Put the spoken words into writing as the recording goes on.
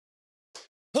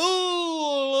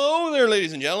there,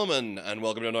 ladies and gentlemen, and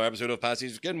welcome to another episode of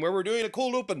PasticheofSkin, where we're doing a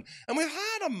cold open, and we've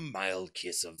had a mild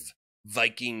case of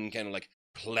Viking kind of like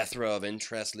plethora of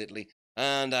interest lately.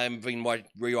 And I've been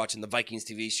rewatching the Vikings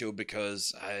TV show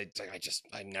because I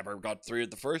never got through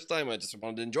it the first time. I just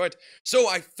wanted to enjoy it, so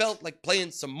I felt like playing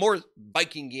some more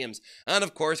Viking games. And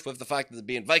of course, with the fact that it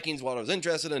being Vikings, what I was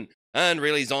interested in, and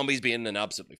really zombies being in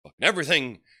absolutely fucking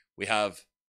everything, we have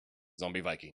zombie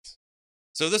Vikings.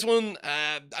 So this one,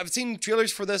 I've seen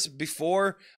trailers for this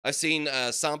before. I've seen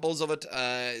samples of it.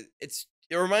 It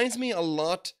reminds me a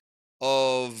lot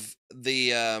of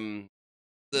the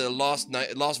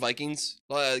Lost Vikings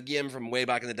game from way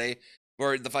back in the day,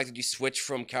 where the fact that you switch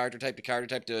from character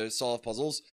type to solve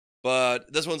puzzles.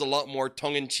 But this one's a lot more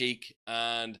tongue-in-cheek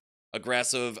and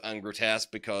aggressive and grotesque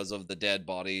because of the dead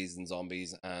bodies and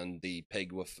zombies and the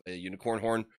pig with a unicorn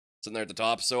horn sitting there at the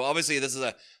top. So obviously this is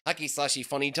a hacky-slashy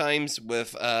funny times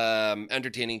with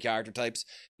entertaining character types.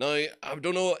 Now, I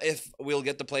don't know if we'll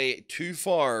get to play too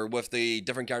far with the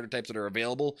different character types that are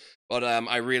available, but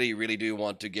I really do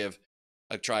want to give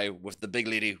a try with the big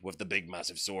lady with the big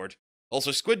massive sword.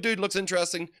 Also, Squid Dude looks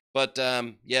interesting, but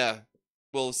yeah,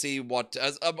 we'll see what...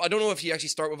 I don't know if you actually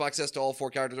start with access to all 4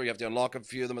 characters, or you have to unlock a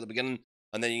few of them at the beginning,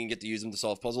 and then you can get to use them to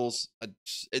solve puzzles.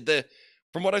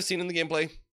 From what I've seen in the gameplay,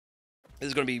 this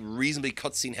is going to be reasonably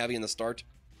cutscene heavy in the start,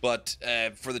 but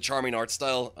for the charming art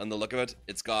style and the look of it,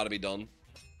 it's got to be done.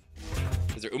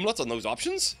 Is there umlauts on those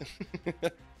options?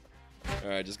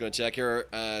 Alright, just going to check here.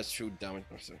 Shoot damage.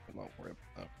 I'm not worried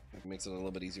about that. It makes it a little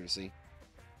bit easier to see.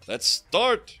 Let's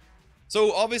start!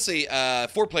 So, obviously,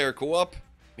 4-player co-op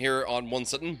here on one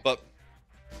sitting, but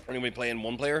we're going to be playing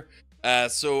 1 player.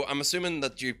 So, I'm assuming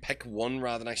that you pick one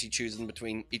rather than actually choosing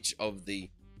between each of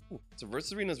the... Ooh, it's a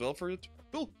versus arena as well for it.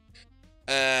 Cool.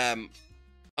 I'm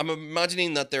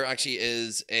imagining that there actually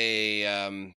is a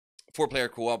 4-player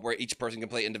co-op where each person can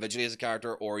play individually as a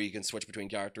character, or you can switch between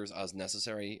characters as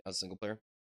necessary as single player.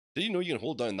 Did you know you can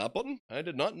hold down that button? I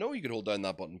did not know you could hold down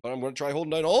that button, but I'm going to try holding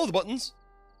down all of the buttons.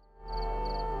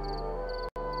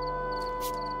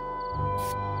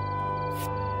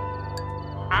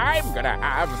 I'm gonna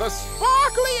have the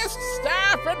sparkliest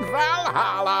staff in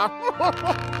Valhalla.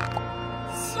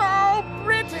 So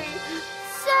pretty,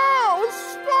 so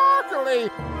sparkly.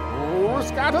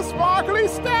 Who's got a sparkly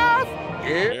staff?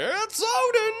 It's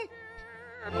Odin!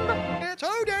 It's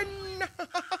Odin!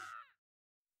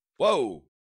 Whoa.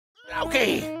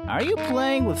 Okay. Are you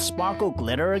playing with sparkle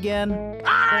glitter again?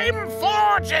 I'm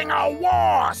forging a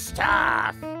war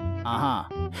staff. Uh-huh.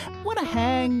 Wanna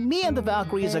hang? Me and the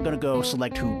Valkyries are gonna go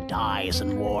select who dies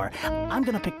in war. I'm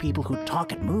gonna pick people who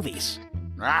talk at movies.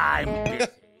 I'm busy.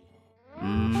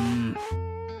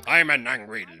 I'm an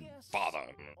angry father.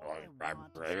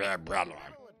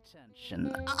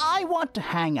 I want to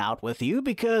hang out with you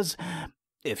because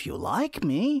if you like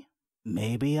me,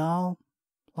 maybe I'll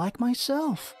like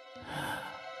myself.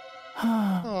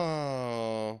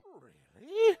 Oh.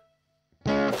 Really?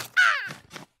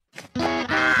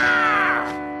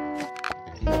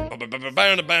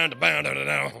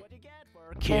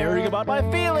 Caring about my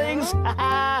feelings.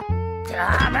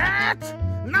 Damn it!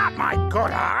 Not my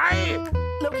good eye!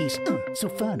 Loki's so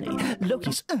funny.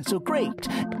 Loki's so great.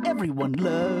 Everyone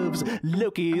loves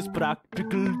Loki's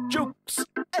practical jokes.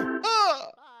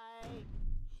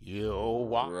 You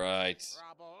want Right.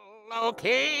 trouble,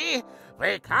 Loki?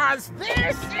 Because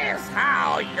this is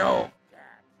how you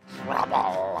get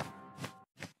trouble.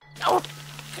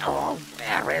 Oh,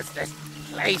 where is this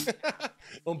place?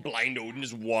 Oh, blind Odin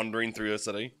just wandering through a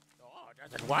city. Oh,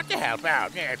 doesn't want to help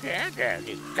out. You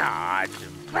gods.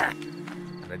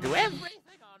 I'm gonna do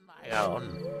everything on my own.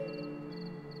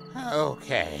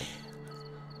 Okay.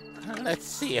 Let's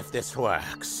see if this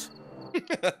works.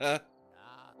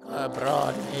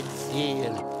 Abroad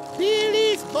mid-seal.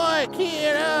 Billy's boy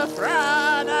Kira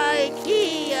from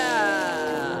IKEA.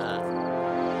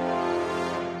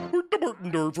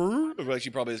 It's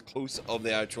actually probably as close of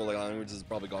the actual language as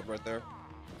probably got right there.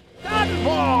 Done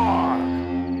for!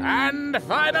 And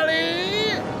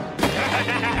finally...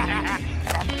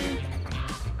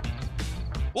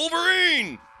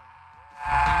 Wolverine!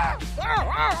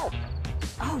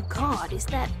 Oh God, is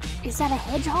that a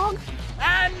hedgehog?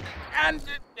 And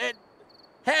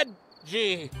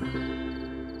Hedgy.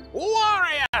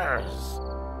 Warriors!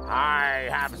 I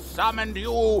have summoned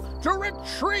you to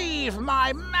retrieve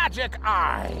my magic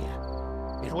eye.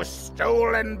 It was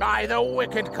stolen by the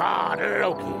wicked god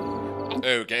Loki.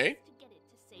 Okay. To get it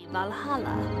to save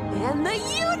Valhalla and the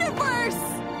universe.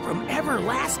 From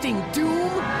everlasting doom?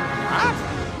 What?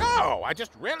 No, I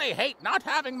just really hate not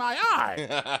having my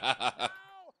eye.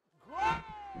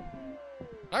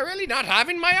 I really not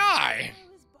having my eye.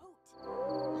 His boat.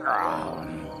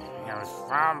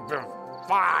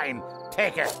 Fine,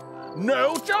 take it.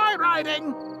 No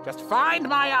joyriding. Just find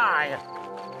my eye.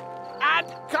 And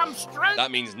come straight.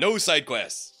 That means no side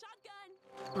quests.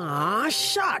 Aw,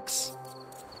 shucks.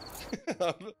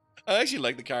 I actually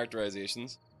like the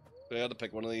characterizations. So I had to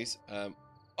pick one of these.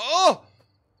 Oh!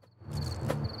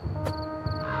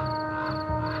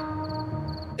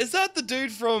 Is that the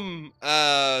dude from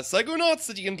Psychonauts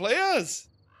that you can play as?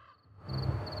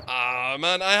 Ah,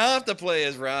 man, I have to play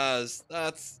as Raz.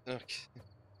 That's... Okay.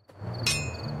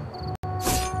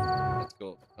 Let's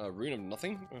go. Rune of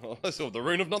Nothing? So the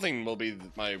Rune of Nothing will be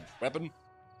my weapon.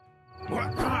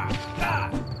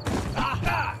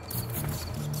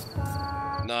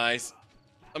 Nice.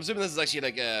 I'm assuming this is actually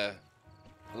like a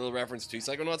little reference to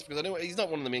Psychonauts, because I know he's not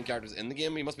one of the main characters in the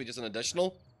game. He must be just an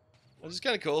additional, which is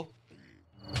kind of cool.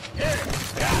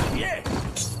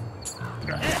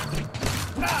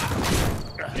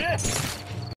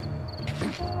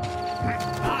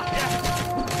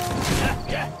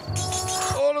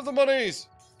 All of the monies.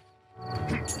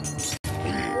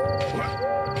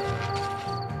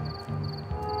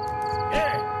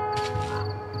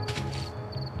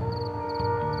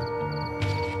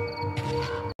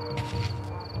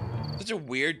 Such a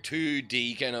weird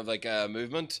 2D kind of like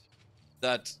movement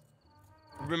that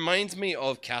reminds me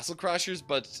of Castle Crashers,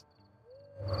 but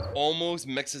almost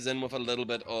mixes in with a little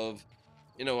bit of,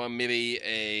 you know, maybe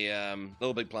a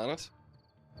Little Big Planet.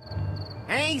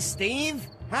 Hey, Steve.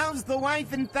 How's the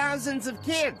wife and thousands of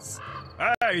kids?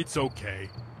 It's okay.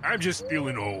 I'm just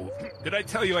feeling old. Did I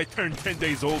tell you I turned 10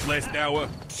 days old last hour?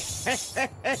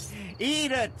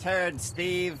 Eat a turd,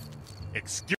 Steve.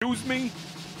 Excuse me?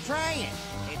 Try it.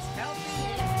 It's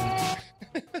healthy.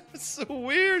 It's so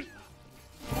weird.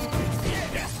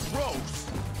 That's gross.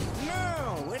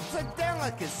 No, it's a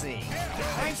delicacy.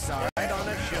 I saw it on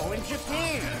a show in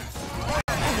Japan.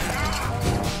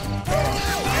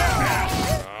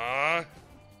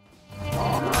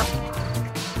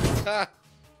 That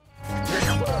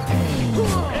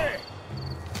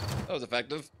was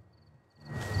effective.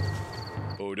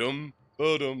 Bodum,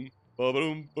 bodum,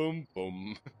 boom, boom,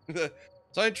 boom. The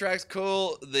soundtrack's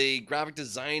cool. The graphic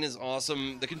design is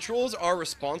awesome. The controls are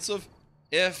responsive,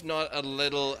 if not a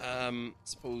little,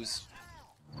 suppose.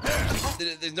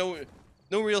 There's no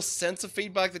real sense of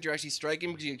feedback that you're actually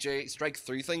striking, because you strike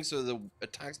through things, so the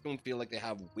attacks don't feel like they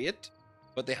have weight,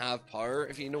 but they have power,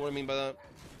 if you know what I mean by that.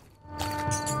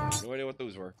 No idea what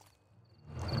those were.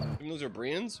 Maybe those are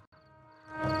brains?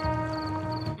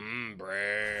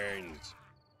 Brains.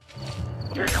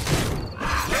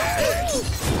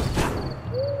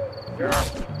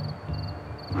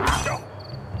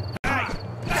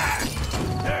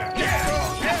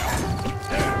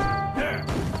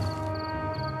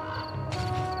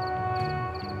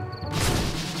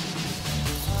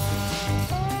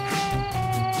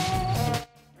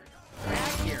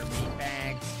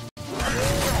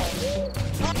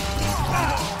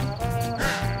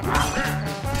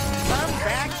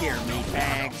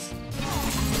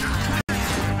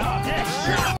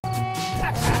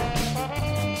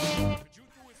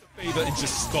 And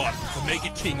just start. The Mega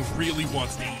King really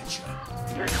wants to eat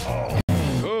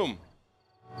you. Boom.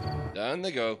 Down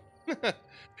they go.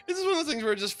 This is one of those things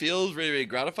where it just feels really, really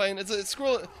gratifying. It's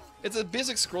a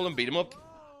basic scroll and beat 'em up.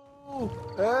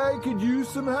 I could use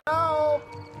some help.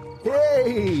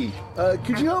 Hey,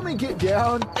 could you help me get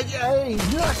down? Hey,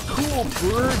 you're a cool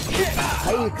bird.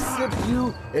 I accept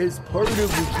you as part of the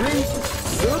group.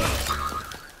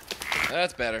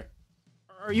 That's better.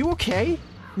 Are you okay?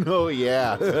 Oh,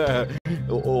 yeah.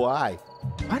 Why?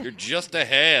 You're just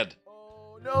ahead.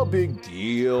 Oh, no big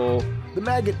deal. The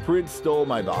maggot prince stole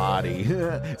my body.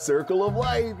 Circle of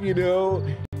life, you know.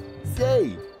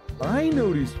 Say, I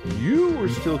noticed you were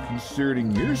still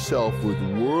concerning yourself with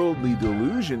worldly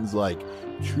delusions like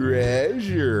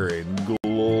treasure and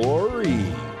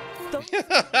glory.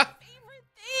 Favorite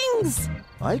things.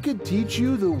 I could teach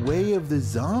you the way of the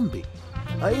zombie.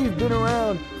 I've been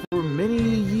around for many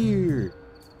a year.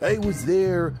 I was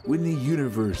there when the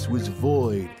universe was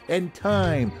void and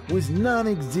time was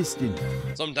non-existent.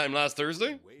 Sometime last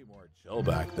Thursday? Way more chill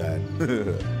back then.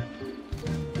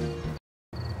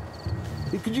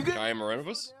 Hey, could you get... I am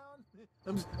Morenovus?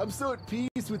 I'm so at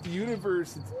peace with the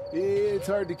universe, it's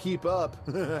hard to keep up.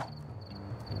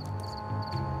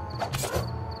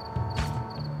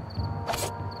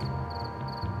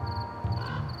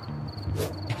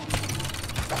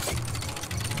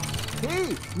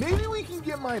 Hey, maybe we can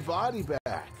get my body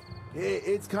back.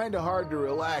 It's kind of hard to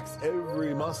relax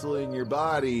every muscle in your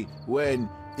body when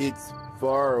it's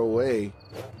far away.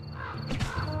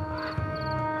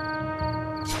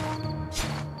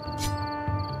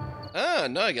 Ah,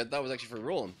 no, I get that was actually for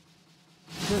rolling.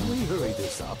 Can we hurry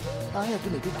this up? I have to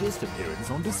make a guest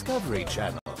appearance on Discovery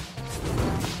Channel.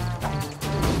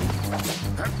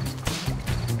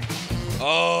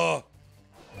 Oh,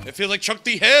 it feels like Chuck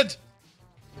the Head.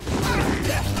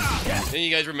 Can you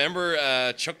guys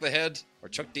remember Chuck the Head or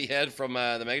Chuck the Head from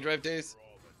the Mega Drive days?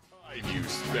 Time you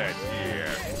spent here.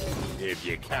 If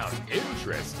you count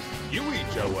interest, you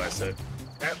each owe us at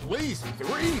least 3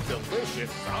 delicious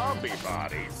zombie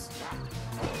bodies.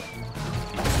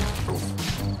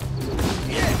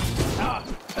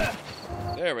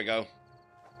 There we go.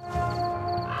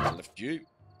 I'll lift you.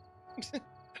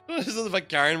 This is like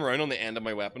carrying him around on the end of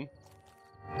my weapon.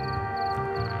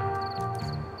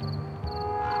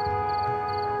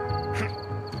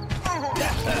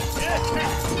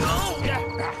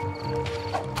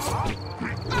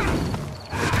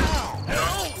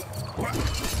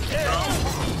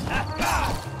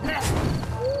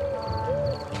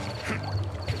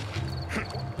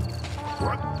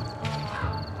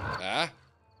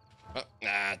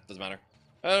 Nah, it doesn't matter.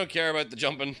 I don't care about the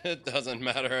jumping. It doesn't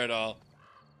matter at all.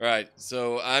 Right,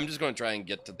 so I'm just going to try and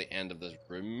get to the end of this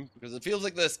room because it feels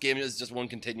like this game is just one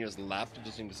continuous lap. It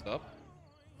doesn't seem to stop.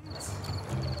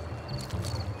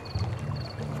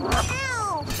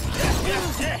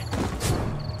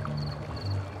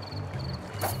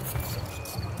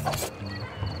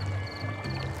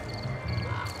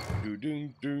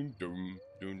 Doom doom doom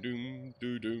doom doom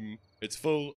doom doom. It's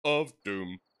full of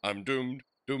doom. I'm doomed,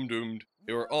 doomed.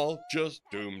 You're all just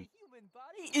doomed. Human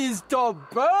body is the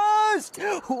best.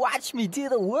 Watch me do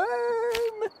the worm.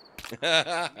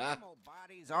 Animal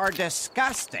bodies are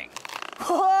disgusting.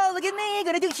 Oh, look at me,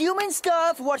 gonna do human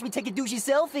stuff. Watch me take a douchey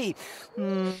selfie.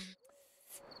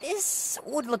 This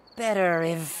would look better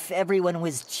if everyone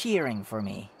was cheering for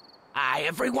me. Aye,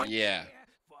 everyone. Yeah.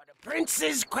 For the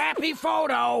prince's crappy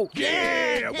photo.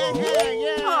 Yeah.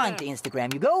 On to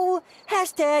Instagram you go.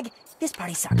 Hashtag this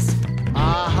party sucks.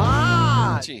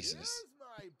 Aha! Jesus. My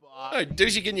How body.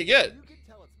 douchey can you get? You can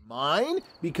tell it's mine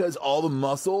because all the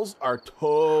muscles are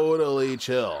totally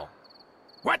chill.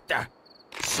 What the?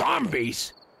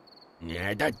 Zombies?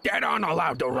 Yeah, the dead aren't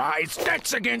allowed to rise.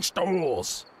 That's against the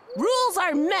rules. Rules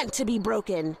are meant to be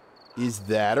broken. Is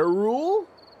that a rule?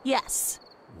 Yes.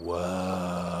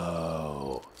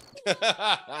 Whoa.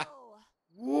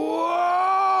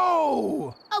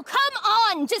 Whoa! Oh, come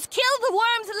on! Just kill the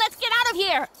worms and let's get out of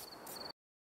here!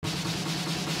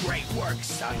 Great work,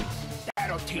 son.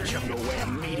 That'll teach him to wear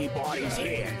meaty bodies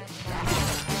here.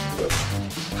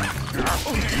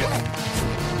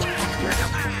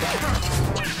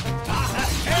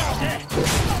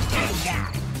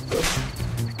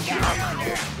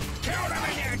 Kill them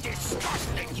in their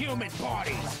disgusting human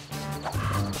bodies.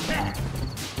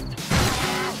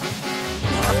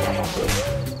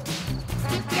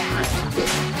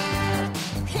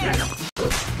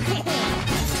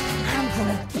 I'm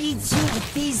gonna beat you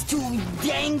with these 2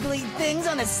 dangly things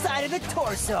on the side of the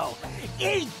torso.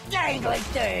 Eat dangly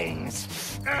things!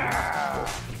 I'm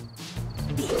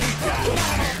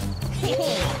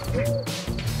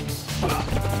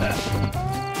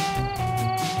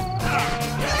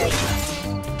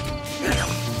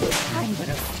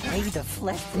gonna flay the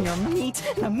flesh from your meat,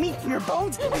 the meat from your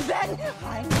bones, and then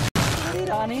I'm gonna put it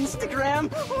on Instagram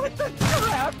with the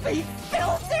crappy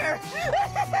filter!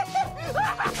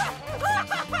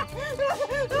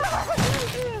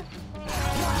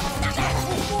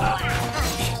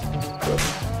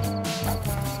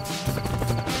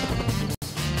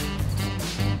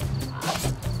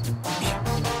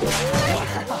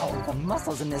 Wow, the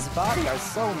muscles in this body are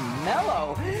so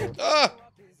mellow. Ah!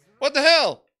 What the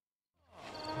hell?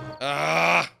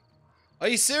 Ah! Are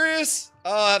you serious?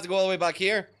 Oh, I have to go all the way back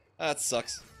here? That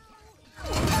sucks.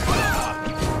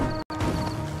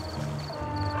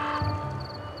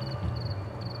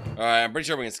 Alright, I'm pretty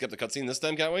sure we can skip the cutscene this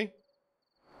time, can't we?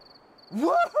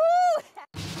 Woohoo!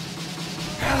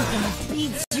 I'm gonna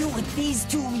beat you with these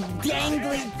 2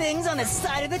 dangly things on the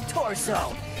side of the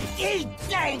torso. Eat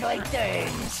dangly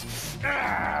things!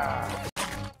 I'm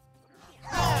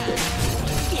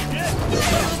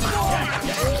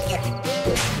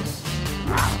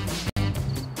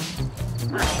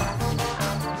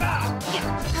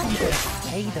gonna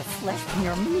flay the flesh from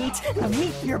your meat, the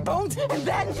meat from your bones, and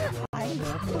then I'm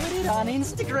gonna put it on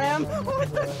Instagram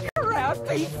with the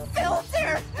crappy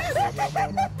filter!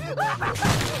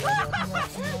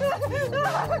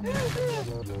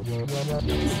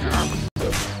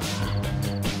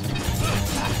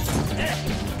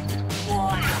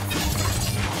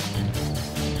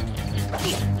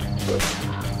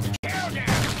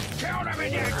 Kill them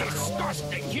in their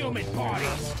disgusting human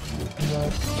bodies.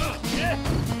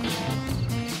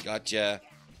 Gotcha.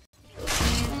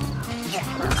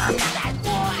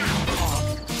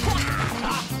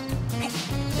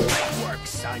 Great work,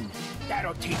 son.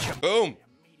 That'll teach him. Boom.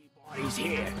 Bodies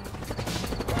here.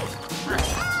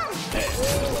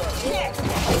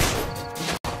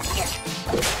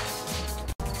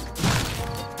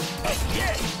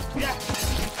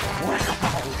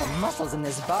 Wow, the muscles in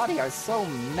this body are so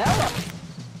mellow.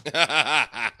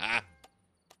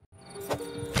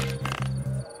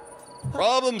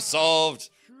 Problem solved.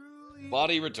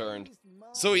 Body returned.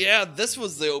 So yeah, this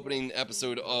was the opening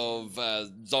episode of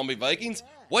Zombie Vikings.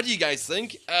 What do you guys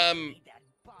think?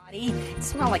 Body? It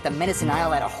smelled like the medicine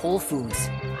aisle at a Whole Foods.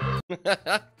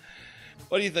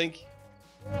 What do you think?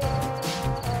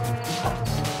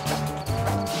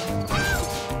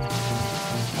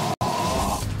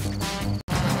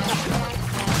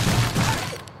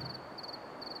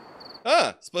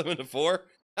 Ah, split him into 4.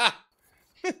 Ah.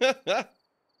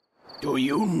 Do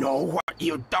you know what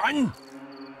you've done?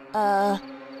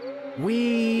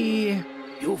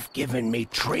 You've given me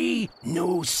 3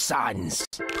 new sons.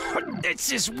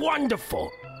 This is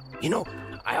wonderful. You know,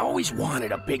 I always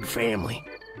wanted a big family.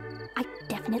 I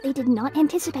definitely did not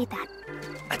anticipate that.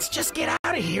 Let's just get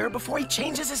out of here before he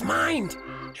changes his mind.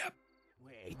 Yep.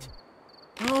 Wait.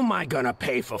 How am I gonna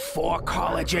pay for 4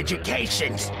 college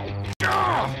educations?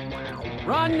 Ugh!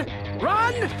 Run!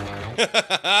 Run!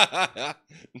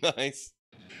 Nice.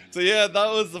 So yeah, that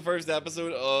was the first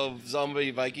episode of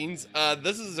Zombie Vikings.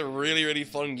 This is a really, really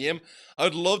fun game. I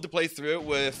would love to play through it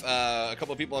with a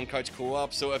couple of people on couch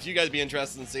co-op. So if you guys be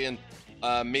interested in seeing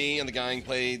me and the gang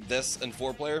play this in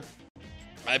 4-player,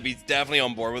 I'd be definitely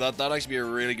on board with that. That'd actually be a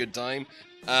really good time.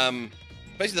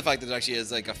 Especially the fact that there actually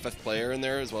is like a 5th player in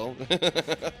there as well.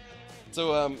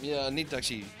 So yeah, I need to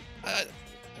actually... I'm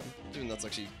doing that's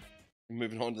actually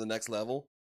moving on to the next level.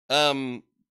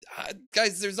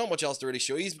 Guys, there's not much else to really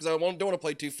show you because I don't want to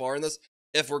play too far in this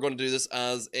if we're going to do this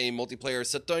as a multiplayer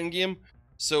sit-down game.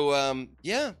 So,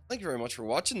 yeah, thank you very much for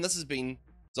watching. This has been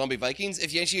Zombie Vikings.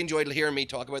 If you actually enjoyed hearing me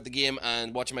talk about the game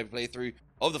and watching my playthrough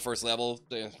of the first level,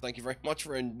 thank you very much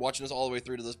for watching us all the way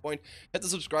through to this point. Hit the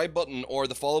subscribe button or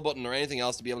the follow button or anything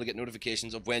else to be able to get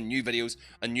notifications of when new videos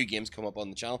and new games come up on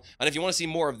the channel. And if you want to see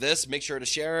more of this, make sure to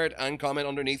share it and comment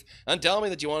underneath and tell me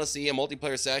that you want to see a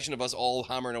multiplayer session of us all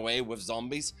hammering away with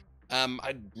zombies.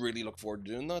 I'd really look forward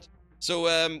to doing that. So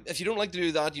if you don't like to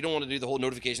do that, you don't want to do the whole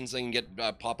notifications thing and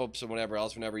get pop-ups or whatever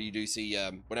else whenever you do see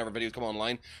whenever videos come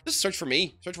online, just search for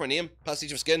me, search for my name,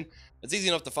 PasticheofSkin. It's easy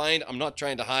enough to find. I'm not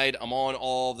trying to hide. I'm on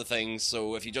all the things,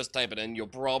 so if you just type it in, you'll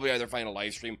probably either find a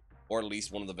live stream or at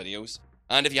least one of the videos.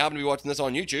 And if you happen to be watching this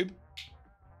on YouTube,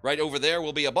 right over there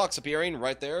will be a box appearing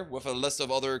right there with a list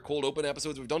of other cold open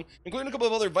episodes we've done, including a couple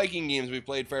of other Viking games we've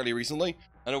played fairly recently.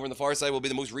 And over on the far side will be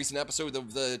the most recent episode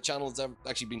of the channel that's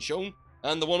actually been shown.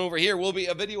 And the one over here will be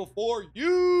a video for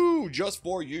you, just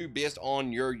for you, based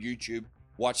on your YouTube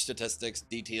watch statistics,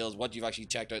 details, what you've actually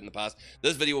checked out in the past.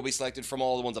 This video will be selected from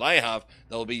all the ones that I have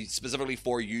that will be specifically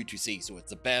for you to see. So it's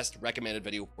the best recommended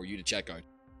video for you to check out.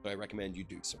 So I recommend you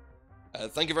do so.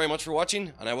 Thank you very much for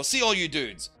watching, and I will see all you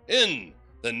dudes in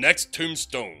the next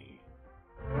tombstone.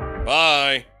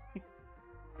 Bye.